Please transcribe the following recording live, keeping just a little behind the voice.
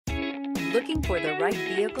Looking for the right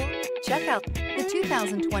vehicle? Check out the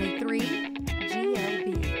 2023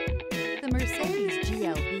 GLB. The Mercedes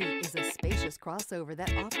GLB is a spacious crossover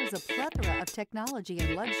that offers a plethora of technology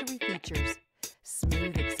and luxury features.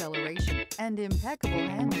 Smooth acceleration and impeccable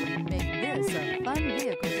handling make this a fun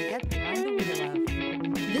vehicle to get behind the wheel of.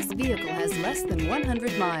 This vehicle has less than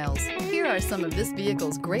 100 miles. Here are some of this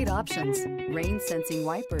vehicle's great options: rain-sensing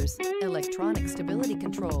wipers, electronic stability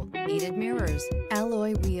control, heated mirrors,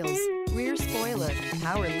 alloy wheels, rear spoiler,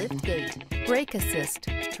 power liftgate, brake assist,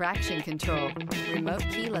 traction control, remote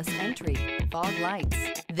keyless entry, fog lights.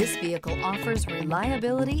 This vehicle offers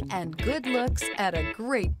reliability and good looks at a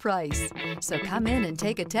great price. So come in and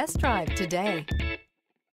take a test drive today.